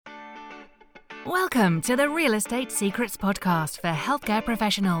Welcome to the Real Estate Secrets Podcast for healthcare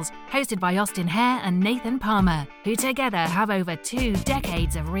professionals, hosted by Austin Hare and Nathan Palmer, who together have over 2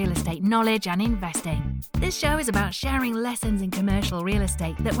 decades of real estate knowledge and investing. This show is about sharing lessons in commercial real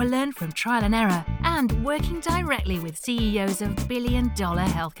estate that were learned from trial and error and working directly with CEOs of billion-dollar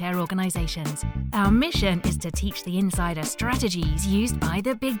healthcare organizations. Our mission is to teach the insider strategies used by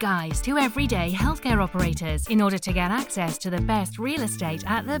the big guys to everyday healthcare operators in order to get access to the best real estate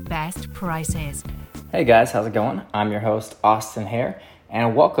at the best prices. Hey guys, how's it going? I'm your host, Austin Hare,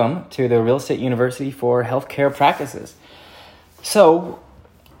 and welcome to the Real Estate University for Healthcare Practices. So,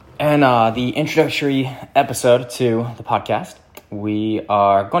 in the introductory episode to the podcast, we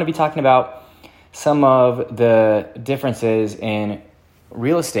are going to be talking about some of the differences in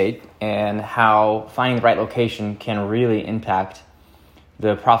real estate and how finding the right location can really impact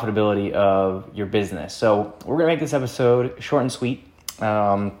the profitability of your business. So, we're going to make this episode short and sweet.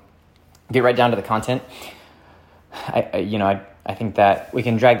 Get right down to the content. I think that we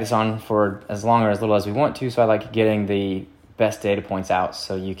can drag this on for as long or as little as we want to, so I like getting the best data points out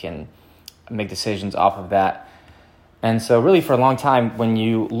so you can make decisions off of that. And so really for a long time, when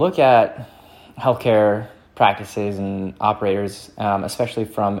you look at healthcare practices and operators, especially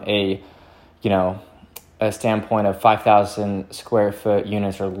from a standpoint of 5,000 square foot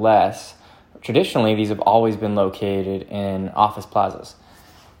units or less, traditionally these have always been located in office plazas.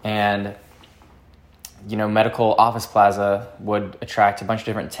 And, medical office plaza would attract a bunch of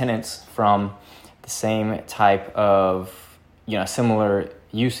different tenants from the same type of, similar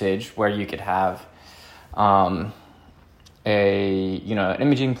usage where you could have an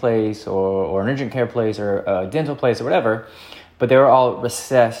imaging place or an urgent care place or a dental place or whatever, but they were all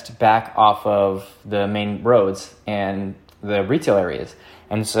recessed back off of the main roads and the retail areas.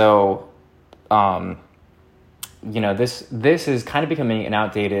 And so, this is kind of becoming an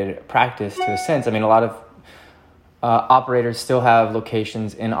outdated practice to a sense. I mean, a lot of operators still have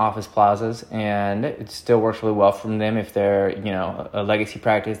locations in office plazas, and it still works really well for them if they're, a legacy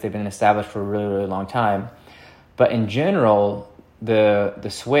practice. They've been established for a really, really long time. But in general, the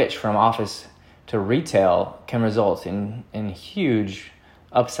switch from office to retail can result in huge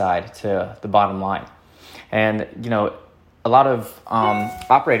upside to the bottom line. And, a lot of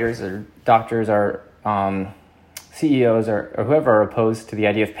operators or doctors are CEOs or whoever are opposed to the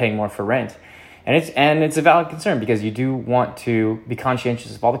idea of paying more for rent. And it's a valid concern because you do want to be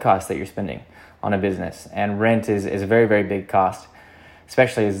conscientious of all the costs that you're spending on a business. And rent is a very, very big cost,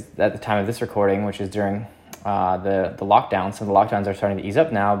 especially at the time of this recording, which is during the lockdown. So the lockdowns are starting to ease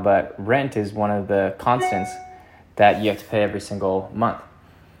up now, but rent is one of the constants that you have to pay every single month.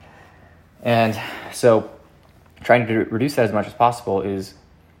 And so trying to reduce that as much as possible is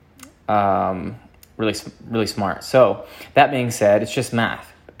really, really smart. So that being said, it's just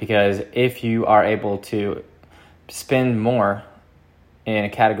math, because if you are able to spend more in a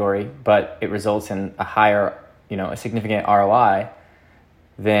category, but it results in a higher, a significant ROI,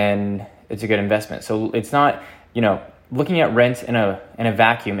 then it's a good investment. So it's not, looking at rent in a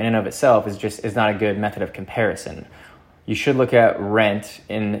vacuum in and of itself is not a good method of comparison. You should look at rent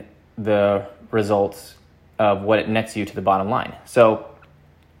in the results of what it nets you to the bottom line. So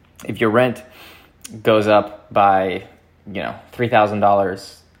if your rent goes up by,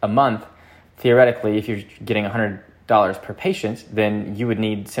 $3,000 a month, theoretically, if you're getting $100 per patient, then you would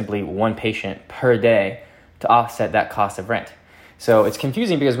need simply one patient per day to offset that cost of rent. So it's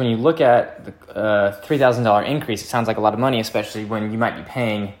confusing because when you look at the $3,000 increase, it sounds like a lot of money, especially when you might be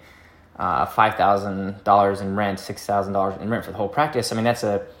paying $5,000 in rent, $6,000 in rent for the whole practice. I mean, that's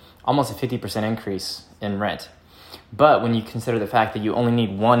almost a 50% increase in rent. But when you consider the fact that you only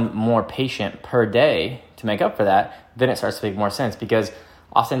need one more patient per day to make up for that, then it starts to make more sense, because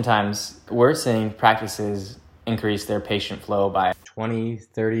oftentimes we're seeing practices increase their patient flow by 20,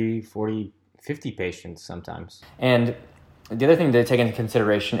 30, 40, 50 patients sometimes. And the other thing to take into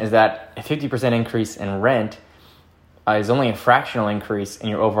consideration is that a 50% increase in rent is only a fractional increase in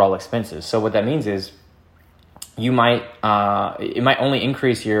your overall expenses. So what that means is it might only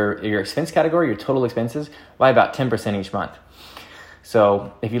increase your expense category, your total expenses, by about 10% each month.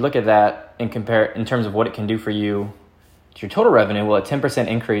 So if you look at that and compare in terms of what it can do for you to your total revenue, well, a 10%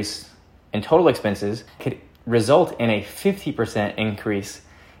 increase in total expenses could result in a 50% increase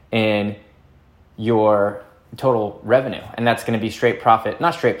in your total revenue. And that's going to be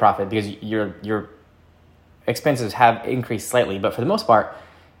not straight profit, because your expenses have increased slightly, but for the most part,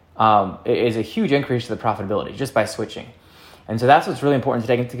 it is a huge increase to the profitability just by switching. And so that's what's really important to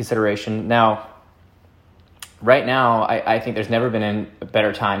take into consideration. Now, right now, I think there's never been a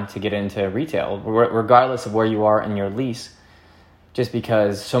better time to get into retail, regardless of where you are in your lease. just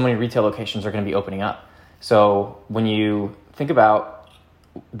because so many retail locations are going to be opening up. So when you think about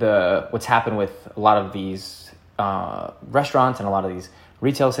what's happened with a lot of these restaurants and a lot of these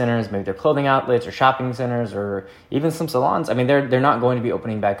retail centers, maybe they're clothing outlets or shopping centers or even some salons, I mean, they're not going to be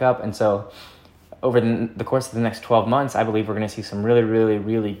opening back up. And so over the course of the next 12 months, I believe we're going to see some really, really,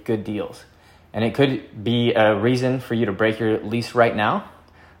 really good deals. And it could be a reason for you to break your lease right now.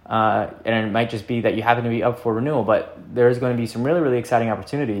 And it might just be that you happen to be up for renewal, but there's going to be some really, really exciting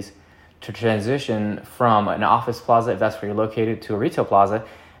opportunities to transition from an office plaza, if that's where you're located, to a retail plaza.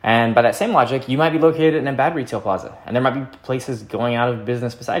 And by that same logic, you might be located in a bad retail plaza, and there might be places going out of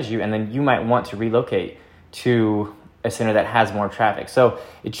business besides you, and then you might want to relocate to a center that has more traffic. So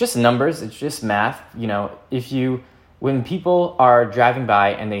it's just numbers, it's just math. You know, when people are driving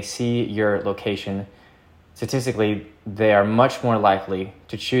by and they see your location, statistically, they are much more likely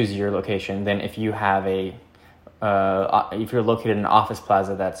to choose your location than if you have if you're located in an office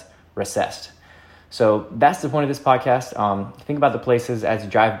plaza that's recessed. So that's the point of this podcast. Think about the places as you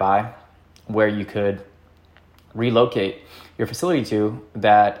drive by where you could relocate your facility to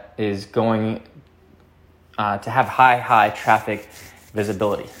that is going to have high traffic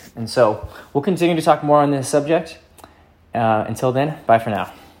visibility. And so we'll continue to talk more on this subject. Until then, bye for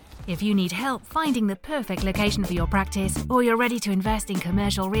now. If you need help finding the perfect location for your practice, or you're ready to invest in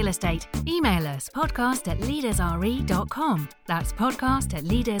commercial real estate, email us podcast@leadersre.com. That's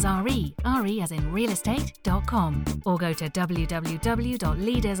podcast@leadersre, re as in realestate.com. Or go to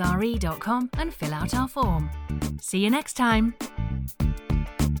www.leadersre.com and fill out our form. See you next time.